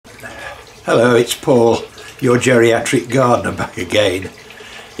Hello, it's Paul, your geriatric gardener, back again.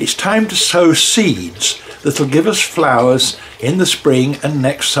 It's time to sow seeds that'll give us flowers in the spring and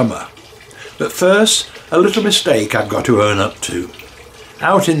next summer. But first, a little mistake I've got to own up to.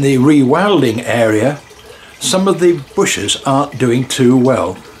 Out in the rewilding area, some of the bushes aren't doing too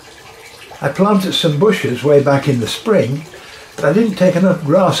well. I planted some bushes way back in the spring, but I didn't take enough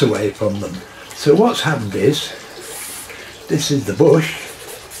grass away from them. So what's happened is, this is the bush,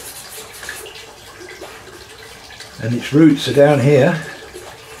 and its roots are down here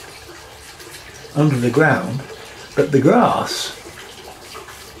under the ground, but the grass,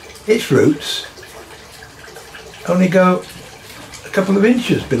 its roots only go a couple of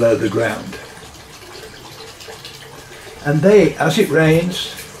inches below the ground, and they, as it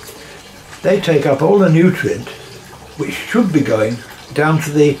rains, they take up all the nutrient which should be going down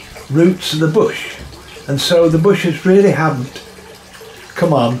to the roots of the bush, and so the bushes really haven't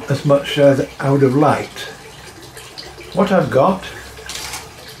come on as much as I would have liked. What I've got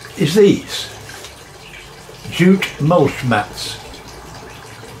is these jute mulch mats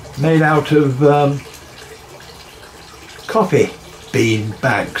made out of coffee bean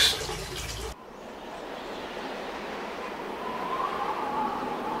bags.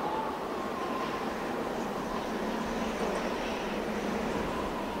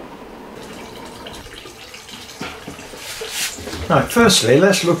 Right, firstly,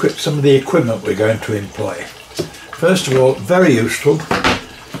 let's look at some of the equipment we're going to employ. First of all, very useful,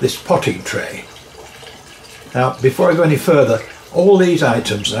 this potting tray. Now, before I go any further, all these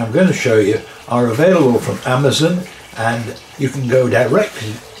items that I'm going to show you are available from Amazon, and you can go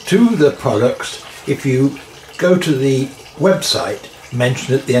directly to the products if you go to the website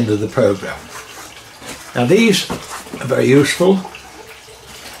mentioned at the end of the program. Now, these are very useful.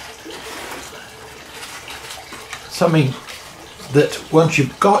 Something that once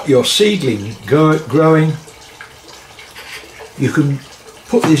you've got your seedling growing, you can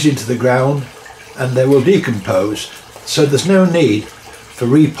put these into the ground and they will decompose, so there's no need for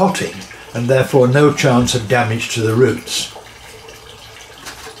repotting and therefore no chance of damage to the roots.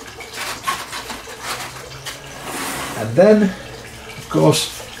 And then, of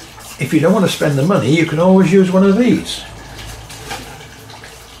course, if you don't want to spend the money, you can always use one of these.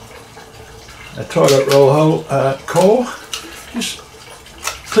 A toilet roll hole core. Just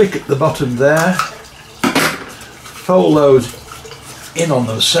click at the bottom there, fold those in on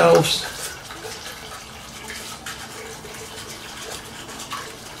themselves,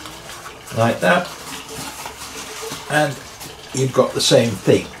 like that, and you've got the same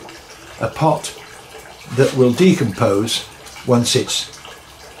thing, a pot that will decompose once it's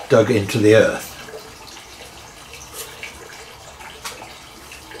dug into the earth.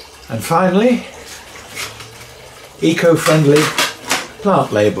 And finally, eco-friendly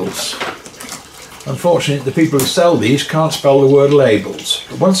plant labels. Unfortunately, the people who sell these can't spell the word labels,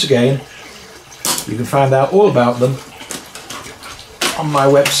 but once again, you can find out all about them on my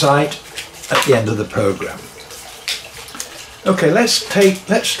website at the end of the program. Okay,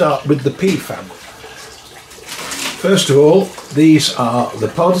 let's start with the pea family. First of all, these are the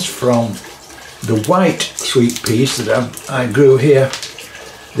pods from the white sweet peas that I grew here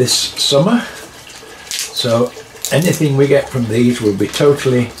this summer. So anything we get from these will be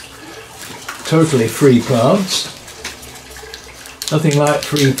totally free plants. Nothing like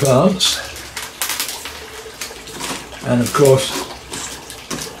free plants. And of course,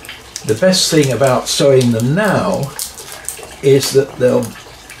 the best thing about sowing them now is that they'll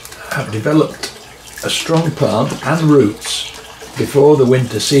have developed a strong plant and roots before the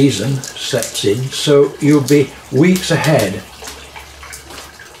winter season sets in, so you'll be weeks ahead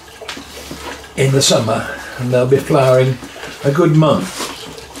in the summer, and they'll be flowering a good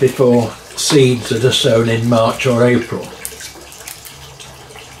month before seeds that are sown in March or April.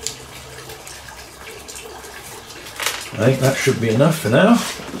 I think that should be enough for now.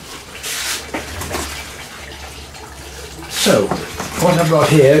 So, what I've got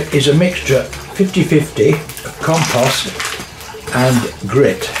here is a mixture 50-50 of compost and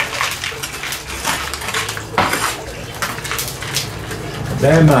grit.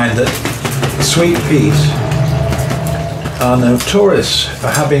 Bear in mind that sweet peas are notorious for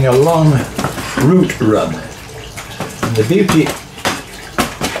having a long root run, and the beauty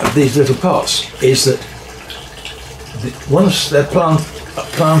of these little pots is that once they're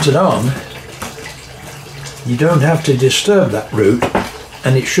planted on, you don't have to disturb that root,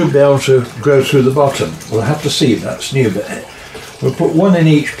 and it should be able to grow through the bottom. We'll have to see if that's new, but we'll put one in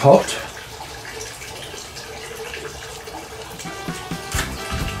each pot.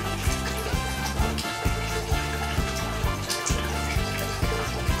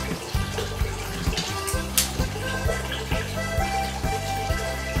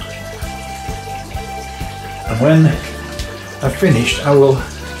 when I've finished, I will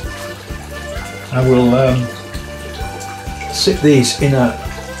sit these in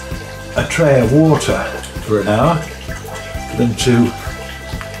a tray of water for an hour for them to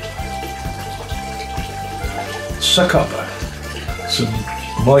suck up some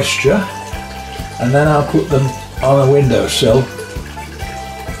moisture, and then I'll put them on a windowsill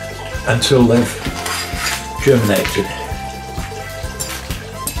until they've germinated.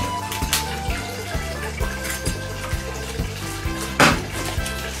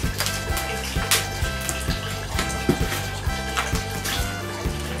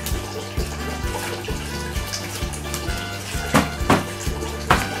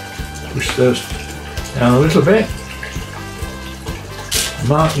 Push those down a little bit,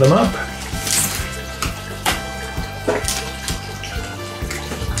 mark them up.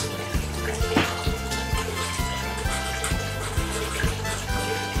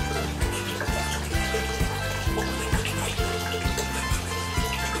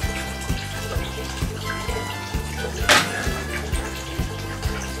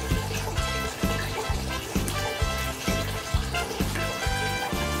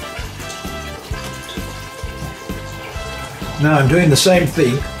 Now I'm doing the same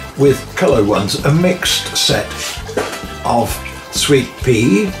thing with coloured ones, a mixed set of sweet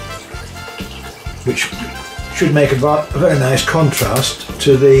pea, which should make a very nice contrast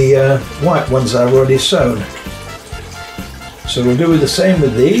to the white ones I've already sown. So we'll do the same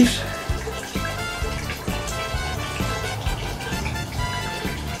with these.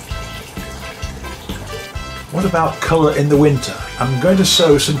 What about colour in the winter? I'm going to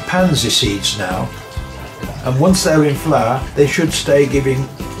sow some pansy seeds now. And once they're in flower, they should stay giving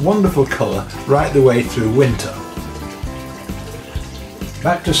wonderful colour right the way through winter.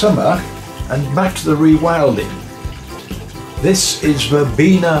 Back to summer and back to the rewilding. This is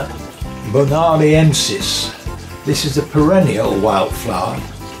Verbena bonariensis. This is a perennial wildflower,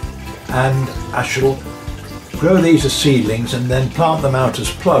 and I shall grow these as seedlings and then plant them out as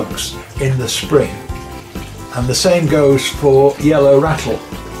plugs in the spring. And the same goes for yellow rattle.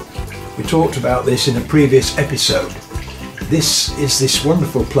 We talked about this in a previous episode. This is this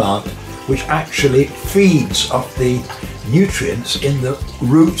wonderful plant which actually feeds off the nutrients in the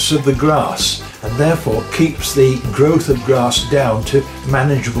roots of the grass and therefore keeps the growth of grass down to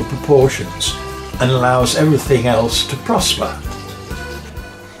manageable proportions and allows everything else to prosper.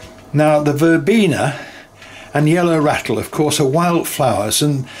 Now the verbena and yellow rattle, of course, are wildflowers,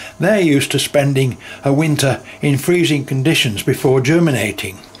 and they're used to spending a winter in freezing conditions before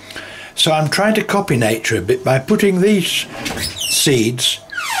germinating. So I'm trying to copy nature a bit by putting these seeds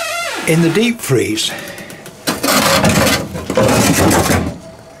in the deep freeze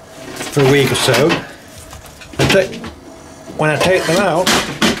for a week or so. When I take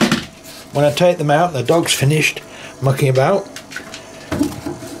them out, the dog's finished mucking about,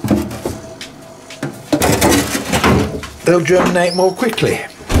 they'll germinate more quickly.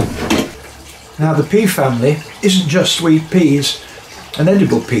 Now the pea family isn't just sweet peas and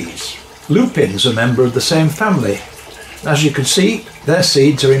edible peas. Lupins are a member of the same family. As you can see, their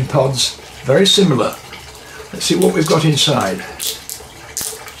seeds are in pods very similar. Let's see what we've got inside.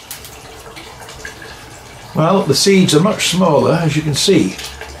 Well, the seeds are much smaller, as you can see.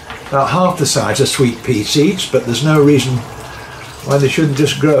 About half the size of sweet pea seeds, but there's no reason why they shouldn't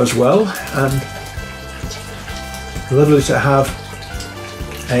just grow as well. And lovely to have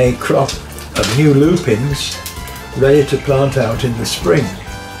a crop of new lupins ready to plant out in the spring.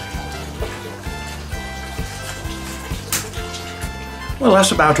 Well,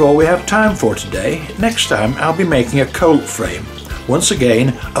 that's about all we have time for today. Next time I'll be making a colt frame, once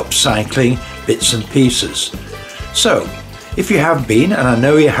again upcycling bits and pieces. So, if you have been, and I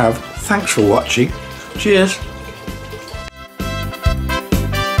know you have, thanks for watching. Cheers!